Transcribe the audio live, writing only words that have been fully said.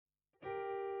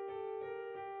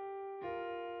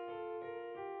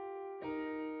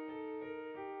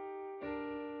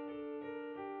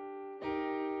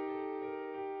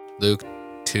Luke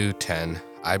 2:10.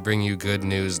 I bring you good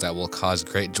news that will cause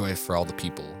great joy for all the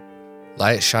people.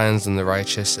 Light shines on the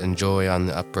righteous and joy on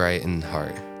the upright in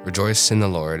heart. Rejoice in the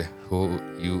Lord,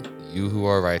 you who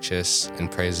are righteous,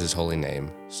 and praise his holy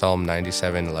name. Psalm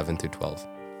 97:11-12.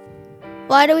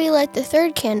 Why do we light the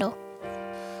third candle?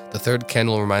 The third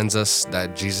candle reminds us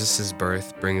that Jesus'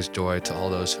 birth brings joy to all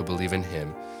those who believe in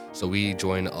him, so we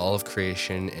join all of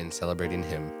creation in celebrating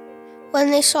him.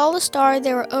 When they saw the star,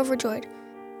 they were overjoyed.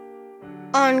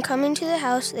 On coming to the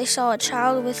house, they saw a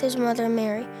child with his mother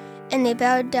Mary, and they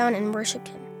bowed down and worshipped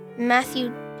him.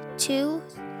 Matthew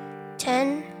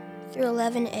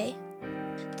 2:10-11a.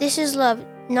 This is love,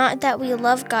 not that we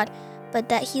loved God, but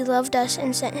that he loved us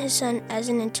and sent his Son as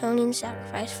an atoning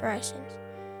sacrifice for our sins.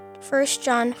 1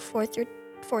 John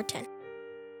 4:10.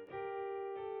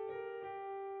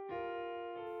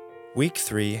 Week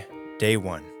 3, Day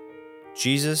 1.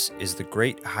 Jesus is the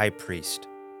great high priest.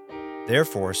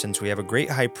 Therefore, since we have a great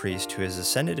high priest who has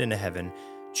ascended into heaven,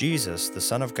 Jesus, the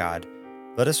Son of God,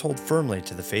 let us hold firmly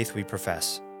to the faith we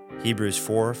profess. Hebrews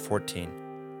 4:14.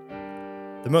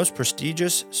 The most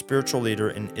prestigious spiritual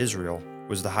leader in Israel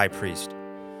was the high priest.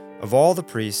 Of all the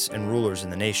priests and rulers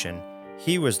in the nation,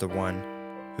 he was the one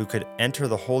who could enter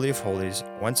the Holy of Holies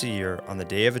once a year on the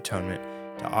Day of Atonement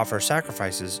to offer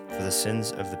sacrifices for the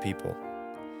sins of the people.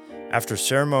 After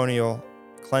ceremonial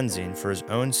cleansing for his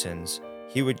own sins,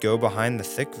 he would go behind the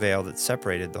thick veil that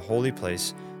separated the holy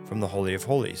place from the Holy of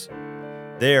Holies.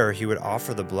 There he would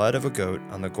offer the blood of a goat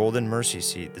on the golden mercy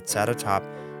seat that sat atop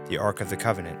the Ark of the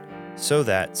Covenant, so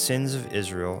that sins of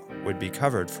Israel would be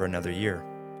covered for another year.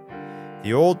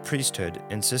 The old priesthood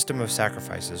and system of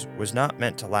sacrifices was not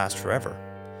meant to last forever.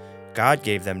 God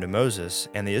gave them to Moses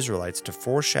and the Israelites to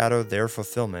foreshadow their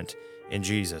fulfillment in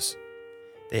Jesus.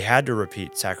 They had to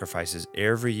repeat sacrifices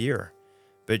every year,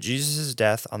 but Jesus'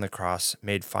 death on the cross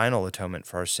made final atonement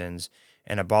for our sins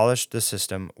and abolished the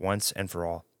system once and for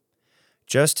all.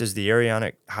 Just as the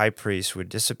Aaronic high priest would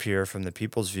disappear from the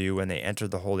people's view when they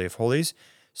entered the Holy of Holies,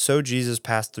 so Jesus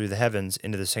passed through the heavens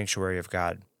into the sanctuary of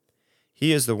God.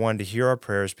 He is the one to hear our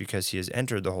prayers because he has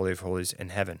entered the Holy of Holies in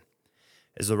heaven.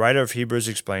 As the writer of Hebrews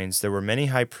explains, there were many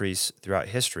high priests throughout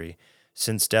history,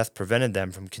 since death prevented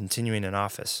them from continuing in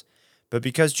office. But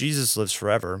because Jesus lives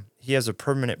forever, he has a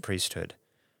permanent priesthood.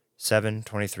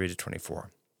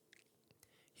 7:23-24.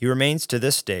 He remains to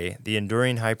this day the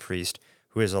enduring high priest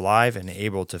who is alive and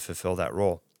able to fulfill that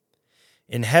role.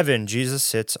 In heaven, Jesus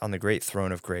sits on the great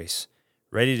throne of grace,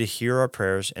 ready to hear our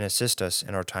prayers and assist us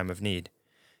in our time of need.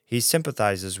 He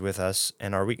sympathizes with us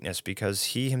and our weakness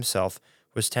because he himself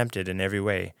was tempted in every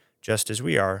way, just as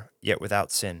we are, yet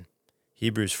without sin.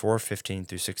 Hebrews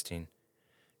 4:15-16.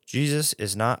 Jesus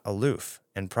is not aloof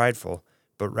and prideful,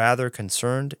 but rather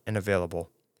concerned and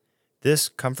available. This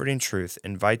comforting truth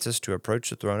invites us to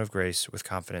approach the throne of grace with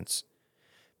confidence.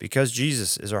 Because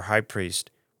Jesus is our high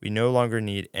priest, we no longer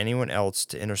need anyone else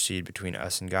to intercede between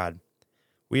us and God.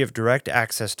 We have direct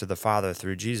access to the Father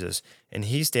through Jesus, and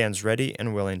he stands ready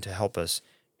and willing to help us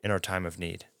in our time of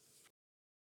need.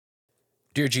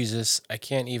 Dear Jesus, I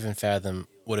can't even fathom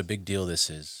what a big deal this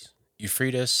is. You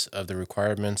freed us of the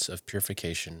requirements of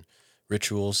purification,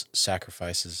 rituals,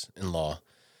 sacrifices, and law.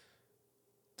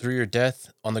 Through your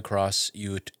death on the cross,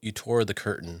 you tore the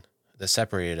curtain that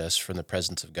separated us from the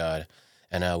presence of God,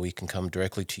 and now we can come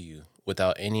directly to you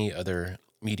without any other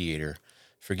mediator.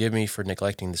 Forgive me for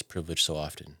neglecting this privilege so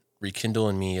often. Rekindle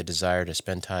in me a desire to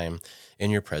spend time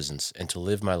in your presence and to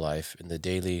live my life in the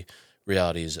daily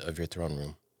realities of your throne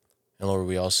room. And Lord,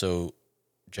 we also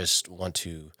just want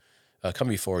to come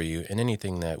before you in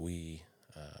anything that we,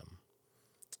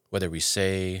 whether we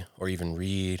say or even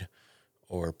read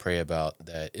or pray about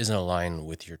that isn't aligned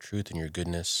with your truth and your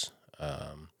goodness,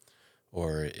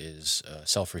 or is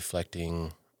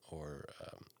self-reflecting or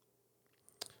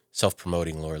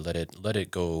self-promoting, Lord, let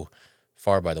it go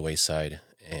far by the wayside,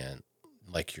 and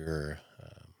like your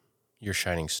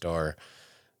shining star,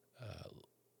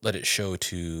 let it show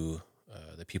to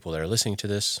the people that are listening to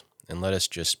this, and let us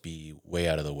just be way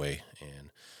out of the way,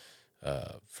 and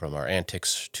from our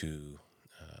antics to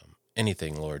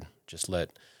anything, Lord, just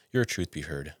let your truth be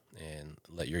heard, and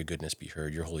let your goodness be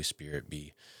heard, your Holy Spirit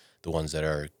be the ones that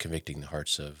are convicting the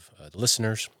hearts of the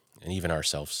listeners and even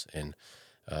ourselves, and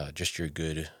just your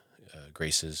good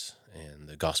graces and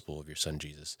the gospel of your Son,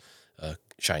 Jesus,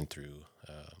 shine through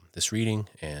this reading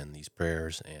and these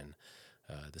prayers and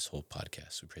this whole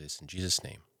podcast. We pray this in Jesus'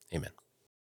 name. Amen.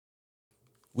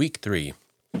 Week 3,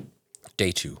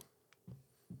 Day 2.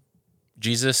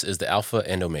 Jesus is the Alpha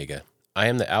and Omega. I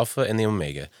am the Alpha and the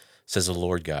Omega, says the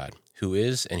Lord God, who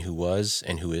is and who was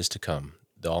and who is to come,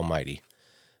 the Almighty.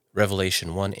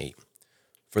 Revelation 1:8.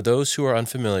 For those who are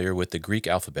unfamiliar with the Greek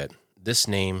alphabet, this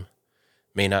name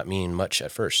may not mean much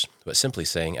at first, but simply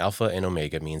saying Alpha and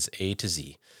Omega means A to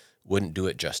Z wouldn't do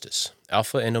it justice.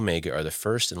 Alpha and Omega are the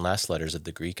first and last letters of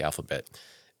the Greek alphabet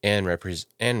and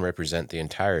represent the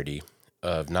entirety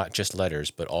of not just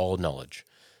letters, but all knowledge,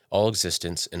 all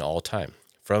existence, and all time.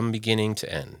 From beginning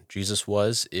to end, Jesus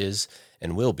was, is,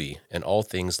 and will be, and all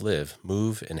things live,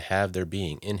 move, and have their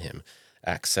being in him.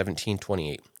 Acts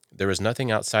 17:28. There is nothing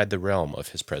outside the realm of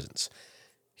his presence.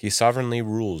 He sovereignly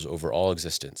rules over all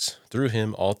existence. Through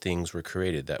him all things were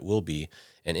created that will be,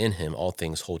 and in him all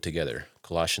things hold together.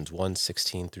 Colossians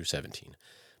 1:16-17.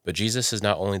 But Jesus is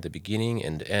not only the beginning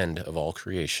and end of all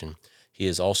creation, he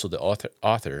is also the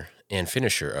author and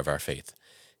finisher of our faith.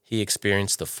 He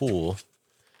experienced the full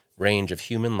range of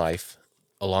human life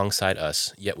alongside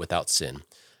us, yet without sin.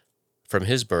 From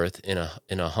his birth in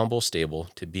a humble stable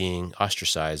to being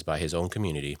ostracized by his own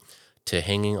community to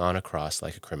hanging on a cross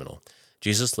like a criminal,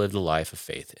 Jesus lived a life of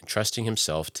faith, entrusting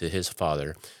himself to his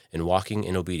Father and walking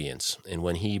in obedience. And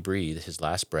when he breathed his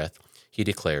last breath, he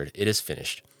declared, "It is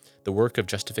finished." The work of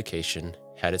justification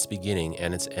had its beginning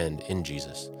and its end in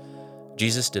Jesus.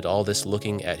 Jesus did all this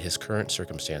looking at his current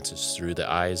circumstances through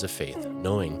the eyes of faith,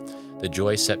 knowing the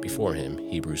joy set before him,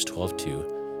 Hebrews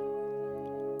 12:2.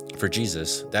 For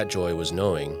Jesus, that joy was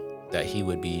knowing that he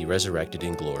would be resurrected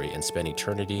in glory and spend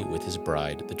eternity with his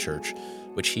bride, the church,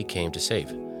 which he came to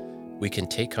save. We can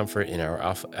take comfort in our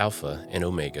Alpha and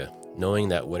Omega, knowing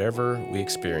that whatever we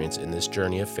experience in this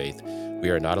journey of faith, we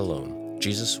are not alone.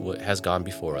 Jesus has gone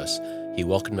before us. He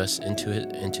welcomed us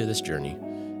into this journey,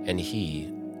 and he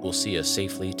will see us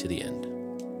safely to the end.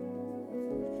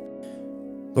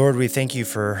 Lord, we thank you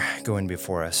for going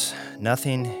before us.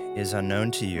 Nothing is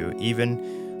unknown to you,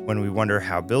 even when we wonder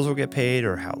how bills will get paid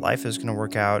or how life is going to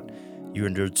work out. You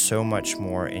endured so much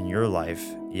more in your life,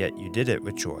 yet you did it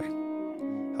with joy.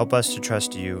 Help us to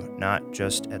trust you, not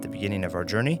just at the beginning of our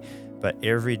journey, but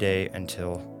every day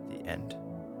until the end.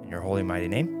 In your holy, mighty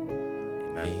name,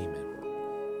 amen. Amen.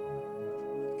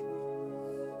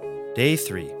 Day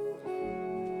 3.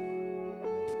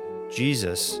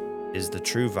 Jesus is the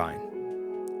true vine.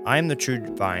 I am the true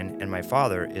vine, and my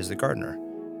Father is the gardener.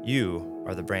 You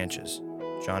are the branches.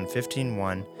 John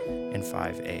 15:1 and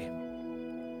 5a.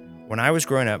 When I was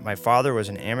growing up, my father was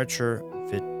an amateur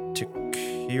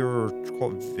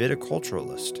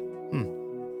viticulturalist.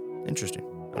 Interesting.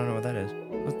 I don't know what that is.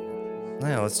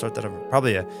 Let's start that over.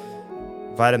 Probably a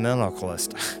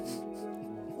vitivinicalist.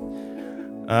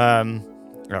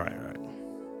 All right.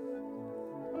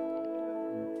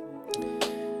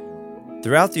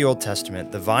 Throughout the Old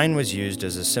Testament, the vine was used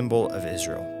as a symbol of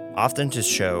Israel, often to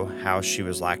show how she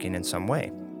was lacking in some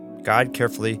way. God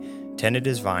carefully tended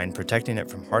his vine, protecting it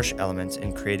from harsh elements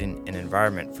and creating an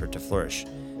environment for it to flourish.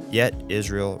 Yet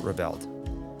Israel rebelled.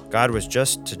 God was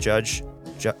just to judge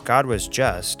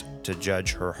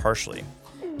her harshly,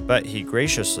 but he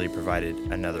graciously provided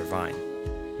another vine.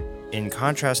 In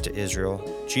contrast to Israel,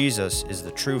 Jesus is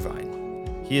the true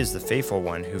vine. He is the faithful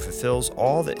one who fulfills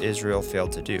all that Israel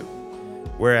failed to do.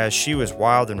 Whereas she was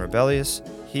wild and rebellious,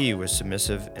 he was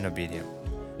submissive and obedient.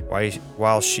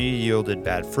 While she yielded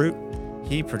bad fruit,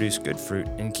 he produced good fruit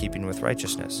in keeping with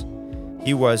righteousness.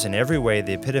 He was in every way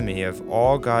the epitome of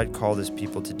all God called his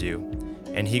people to do,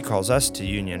 and he calls us to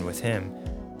union with him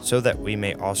so that we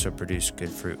may also produce good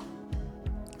fruit.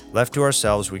 Left to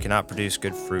ourselves, we cannot produce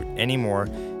good fruit any more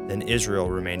than Israel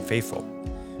remained faithful.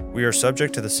 We are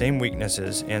subject to the same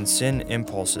weaknesses and sin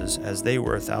impulses as they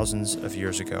were thousands of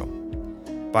years ago.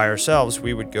 By ourselves,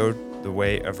 we would go the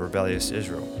way of rebellious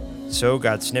Israel. So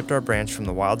God snipped our branch from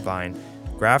the wild vine,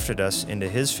 grafted us into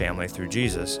his family through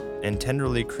Jesus, and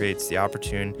tenderly creates the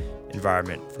opportune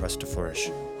environment for us to flourish.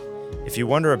 If you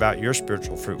wonder about your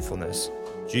spiritual fruitfulness,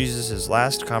 Jesus'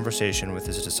 last conversation with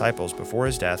his disciples before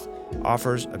his death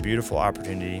offers a beautiful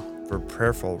opportunity for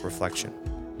prayerful reflection.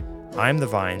 I am the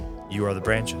vine, you are the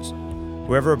branches.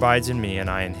 Whoever abides in me and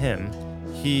I in him,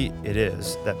 he it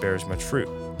is that bears much fruit.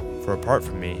 For apart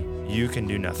from me, you can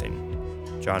do nothing.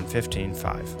 John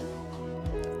 15:5.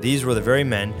 These were the very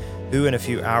men who in a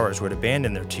few hours would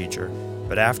abandon their teacher,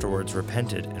 but afterwards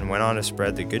repented and went on to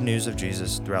spread the good news of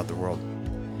Jesus throughout the world.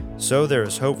 So there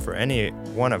is hope for any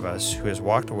one of us who has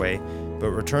walked away but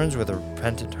returns with a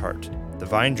repentant heart. The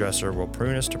vine dresser will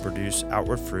prune us to produce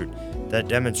outward fruit that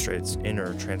demonstrates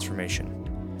inner transformation.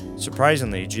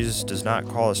 Surprisingly, Jesus does not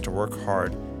call us to work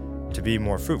hard to be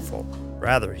more fruitful.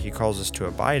 Rather, he calls us to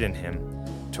abide in him,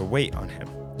 to wait on him.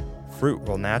 Fruit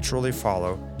will naturally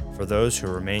follow for those who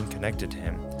remain connected to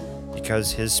him,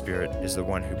 because his Spirit is the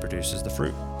one who produces the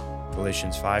fruit.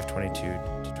 Galatians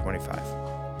 5:22-25.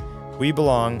 We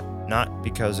belong not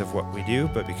because of what we do,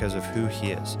 but because of who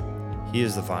He is. He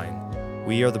is the vine,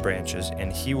 we are the branches,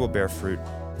 and He will bear fruit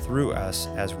through us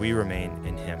as we remain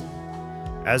in Him.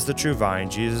 As the true vine,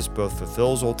 Jesus both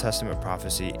fulfills Old Testament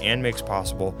prophecy and makes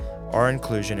possible our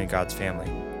inclusion in God's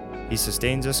family. He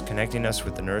sustains us, connecting us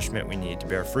with the nourishment we need to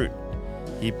bear fruit.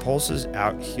 He pulses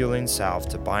out healing salve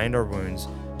to bind our wounds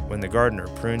when the gardener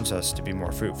prunes us to be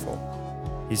more fruitful.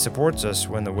 He supports us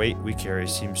when the weight we carry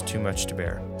seems too much to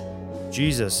bear.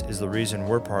 Jesus is the reason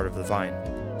we're part of the vine.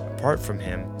 Apart from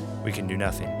Him, we can do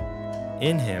nothing.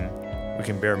 In Him, we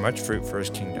can bear much fruit for His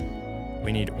kingdom.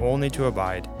 We need only to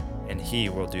abide, and He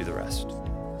will do the rest.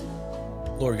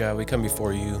 Lord God, we come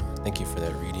before you. Thank you for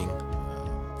that reading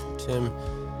from Tim,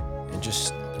 and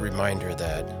just the reminder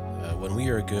that when we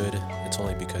are good, it's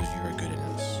only because you are good in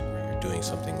us, or you're doing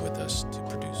something with us to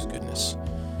produce goodness,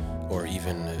 or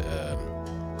even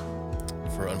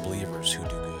for unbelievers who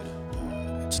do good.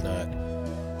 It's not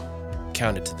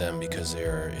counted to them because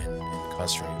they're in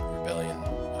constant rebellion,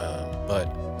 but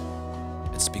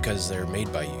it's because they're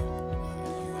made by you.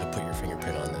 You have put your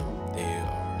fingerprint on them.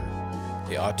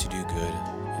 They ought to do good,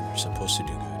 and they're supposed to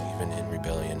do good, even in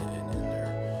rebellion and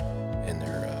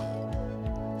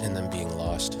in them being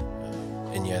lost.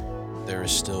 And yet, there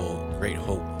is still great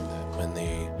hope that when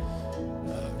they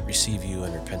receive you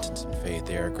in repentance and faith,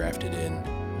 they are grafted in.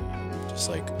 Just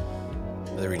like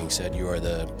the reading said, you are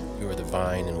the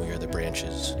vine, and we are the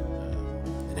branches.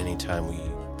 And anytime we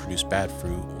produce bad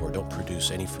fruit or don't produce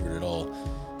any fruit at all,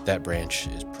 that branch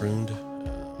is pruned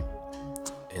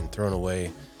and thrown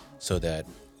away, so that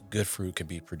good fruit can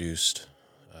be produced,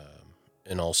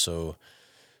 and also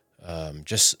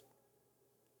just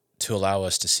to allow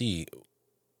us to see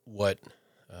what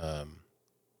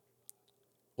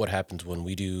happens when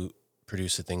we do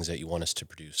produce the things that you want us to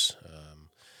produce.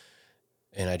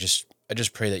 And I just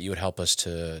pray that you would help us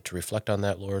to reflect on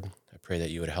that, Lord. I pray that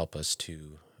you would help us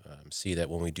to see that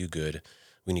when we do good,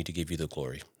 we need to give you the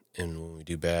glory. And when we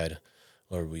do bad,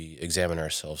 Lord, we examine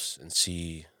ourselves and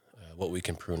see what we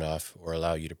can prune off or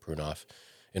allow you to prune off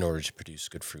in order to produce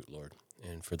good fruit, Lord.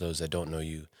 And for those that don't know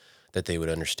you, that they would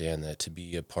understand that to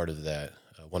be a part of that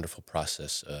wonderful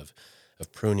process of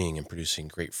pruning and producing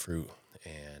great fruit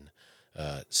and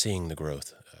seeing the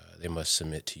growth, they must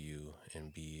submit to you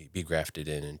and be grafted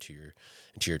into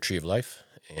your tree of life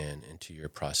and into your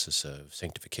process of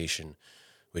sanctification,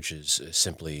 which is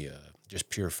simply just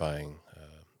purifying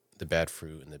the bad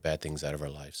fruit and the bad things out of our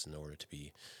lives in order to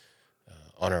be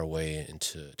on our way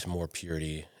into more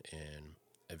purity and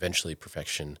eventually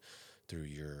perfection through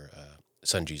your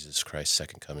Son Jesus Christ's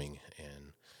second coming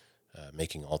and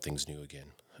making all things new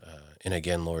again. And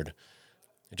again, Lord,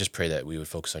 I just pray that we would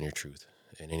focus on your truth,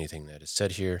 and anything that is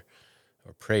said here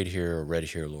or prayed here or read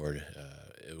here, Lord,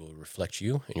 it will reflect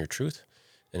you and your truth,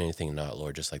 and anything not,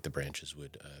 Lord, just like the branches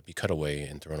would be cut away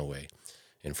and thrown away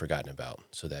and forgotten about,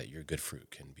 so that your good fruit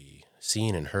can be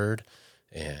seen and heard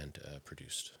and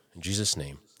produced. In Jesus'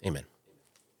 name, amen.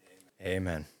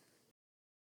 Amen.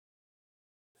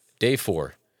 Day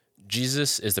 4.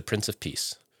 Jesus is the Prince of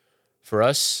Peace.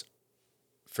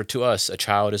 For to us a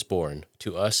child is born,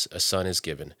 to us a son is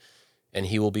given, and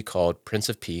he will be called Prince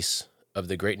of Peace. Of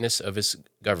the greatness of his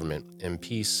government and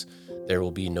peace there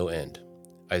will be no end.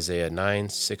 Isaiah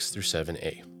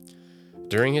 9:6-7a.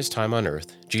 During his time on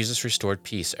earth, Jesus restored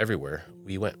peace everywhere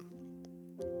we went.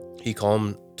 He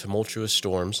calmed tumultuous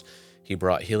storms. He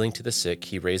brought healing to the sick.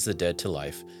 He raised the dead to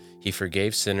life. He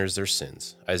forgave sinners their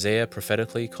sins. Isaiah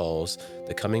prophetically calls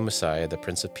the coming Messiah the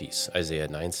Prince of Peace, Isaiah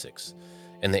 9:6.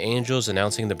 And the angels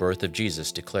announcing the birth of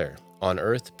Jesus declare, on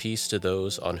earth peace to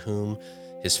those on whom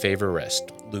his favor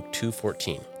rests, Luke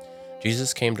 2:14.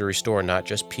 Jesus came to restore not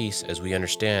just peace as we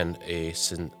understand a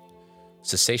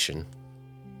cessation.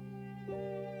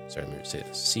 Sorry, let me say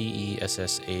it. C-E-S-S-A-T-I-O-N,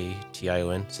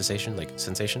 cessation, like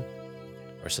sensation?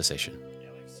 Or cessation? Yeah,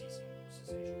 like ceasing,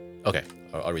 cessation. Okay,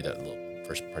 I'll read that little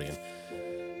first part again.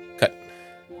 Cut.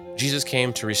 Jesus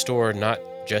came to restore not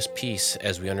just peace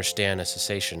as we understand a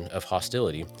cessation of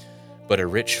hostility, but a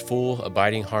rich, full,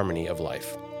 abiding harmony of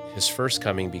life. His first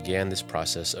coming began this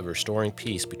process of restoring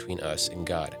peace between us and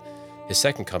God. His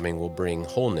second coming will bring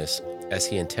wholeness as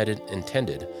he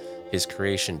intended his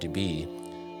creation to be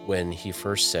when he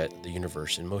first set the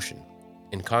universe in motion.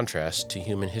 In contrast to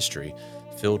human history,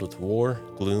 filled with war,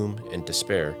 gloom, and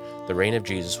despair, the reign of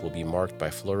Jesus will be marked by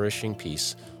flourishing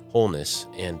peace, wholeness,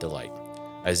 and delight.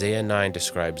 Isaiah 9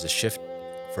 describes the shift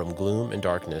from gloom and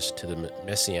darkness to the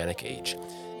Messianic age,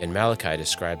 and Malachi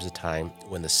describes the time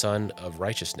when the Son of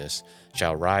Righteousness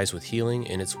shall rise with healing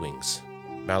in its wings.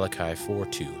 Malachi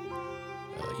 4:2,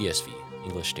 ESV,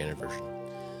 English Standard Version.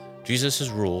 Jesus'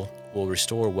 rule will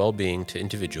restore well-being to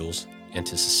individuals and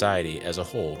to society as a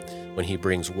whole when he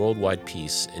brings worldwide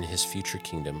peace in his future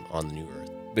kingdom on the new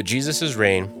earth. But Jesus'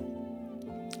 reign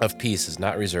of peace is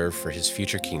not reserved for his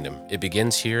future kingdom. It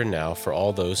begins here and now for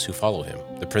all those who follow him.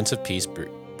 The Prince of Peace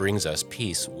brings us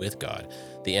peace with God,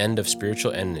 the end of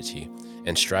spiritual enmity,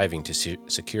 and striving to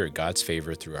secure God's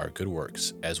favor through our good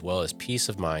works, as well as peace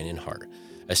of mind and heart,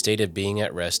 a state of being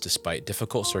at rest despite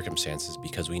difficult circumstances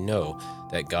because we know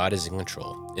that God is in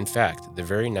control. In fact, the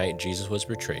very night Jesus was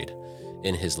betrayed,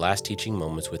 in his last teaching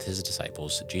moments with his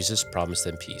disciples, Jesus promised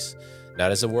them peace,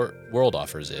 not as the world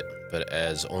offers it, but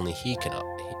as only he can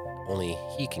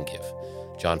give.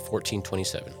 John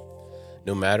 14:27.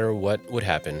 No matter what would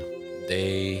happen,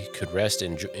 they could rest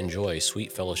and enjoy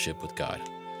sweet fellowship with God,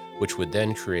 which would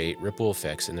then create ripple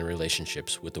effects in their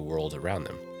relationships with the world around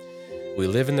them. We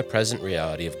live in the present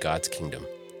reality of God's kingdom,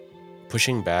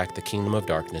 pushing back the kingdom of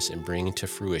darkness and bringing to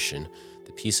fruition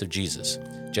the peace of Jesus,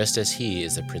 just as he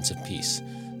is the Prince of Peace.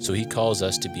 So he calls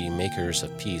us to be makers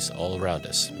of peace all around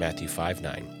us, Matthew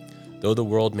 5:9. Though the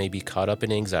world may be caught up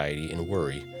in anxiety and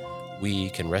worry, we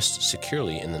can rest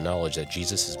securely in the knowledge that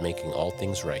Jesus is making all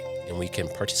things right, and we can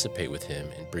participate with him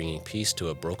in bringing peace to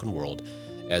a broken world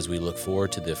as we look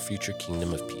forward to the future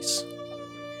kingdom of peace.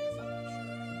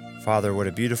 Father, what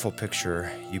a beautiful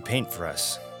picture you paint for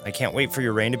us. I can't wait for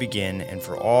your reign to begin and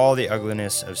for all the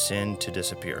ugliness of sin to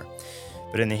disappear.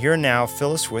 But in the here and now,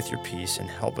 fill us with your peace and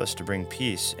help us to bring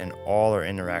peace in all our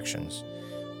interactions.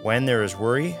 When there is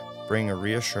worry, bring a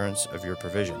reassurance of your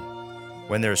provision.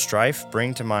 When there is strife,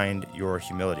 bring to mind your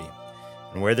humility.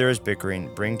 And where there is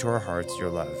bickering, bring to our hearts your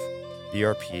love. Be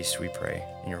our peace, we pray.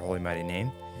 In your holy mighty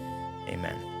name,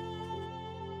 amen.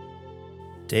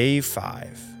 Day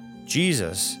 5.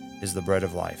 Jesus is the bread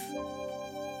of life.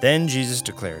 Then Jesus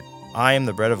declared, I am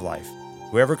the bread of life.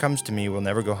 Whoever comes to me will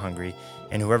never go hungry,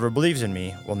 and whoever believes in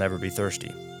me will never be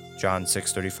thirsty. John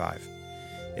 6:35.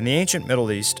 In the ancient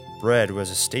Middle East, bread was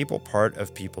a staple part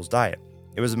of people's diet.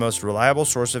 It was the most reliable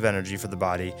source of energy for the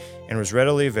body and was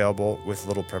readily available with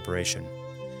little preparation.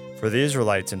 For the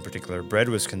Israelites in particular, bread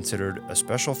was considered a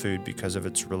special food because of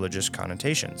its religious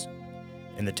connotations.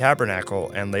 In the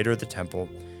tabernacle and later the temple,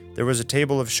 there was a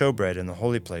table of showbread in the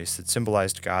holy place that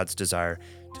symbolized God's desire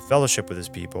to fellowship with his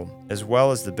people, as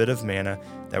well as the bit of manna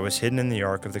that was hidden in the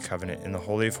Ark of the Covenant in the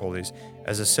Holy of Holies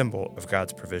as a symbol of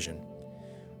God's provision.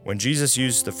 When Jesus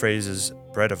used the phrases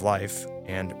bread of life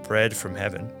and bread from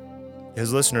heaven,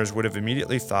 his listeners would have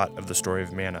immediately thought of the story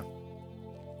of manna.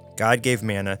 God gave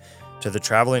manna to the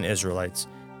traveling Israelites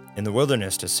in the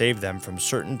wilderness to save them from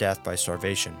certain death by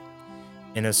starvation.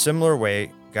 In a similar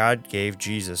way, God gave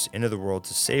Jesus into the world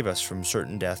to save us from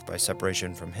certain death by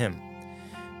separation from him.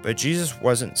 But Jesus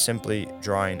wasn't simply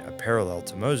drawing a parallel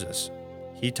to Moses.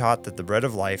 He taught that the bread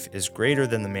of life is greater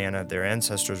than the manna their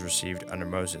ancestors received under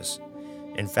Moses.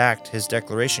 In fact, his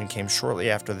declaration came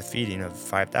shortly after the feeding of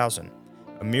 5,000,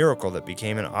 a miracle that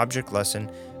became an object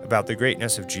lesson about the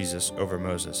greatness of Jesus over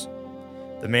Moses.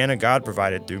 The manna God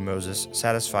provided through Moses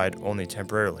satisfied only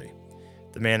temporarily.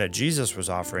 The manna Jesus was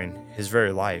offering, his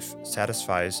very life,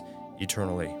 satisfies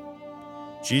eternally.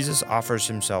 Jesus offers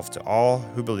himself to all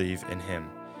who believe in him,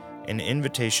 an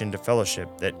invitation to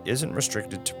fellowship that isn't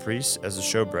restricted to priests as the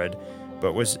showbread,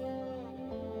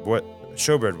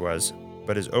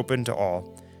 but is open to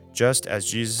all, just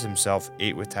as Jesus himself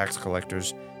ate with tax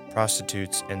collectors,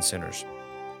 prostitutes, and sinners.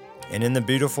 And in the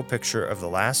beautiful picture of the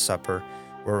Last Supper,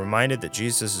 we're reminded that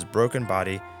Jesus' broken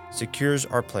body secures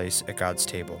our place at God's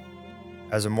table.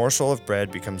 As a morsel of bread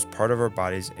becomes part of our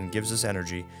bodies and gives us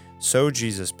energy, so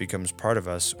Jesus becomes part of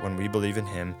us when we believe in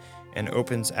him and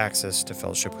opens access to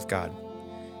fellowship with God.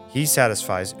 He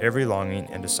satisfies every longing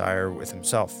and desire with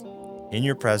himself. In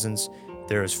your presence,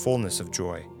 there is fullness of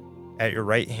joy. At your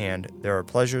right hand, there are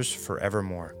pleasures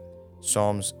forevermore.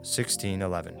 Psalms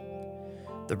 16:11.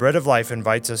 The bread of life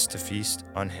invites us to feast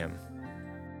on him.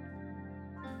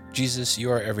 Jesus,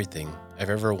 you are everything I've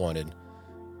ever wanted,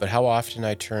 but how often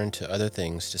I turn to other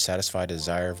things to satisfy the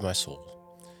desire of my soul.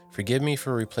 Forgive me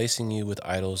for replacing you with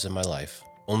idols in my life.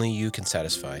 Only you can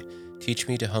satisfy. Teach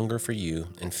me to hunger for you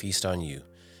and feast on you.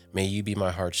 May you be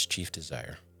my heart's chief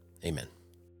desire. Amen.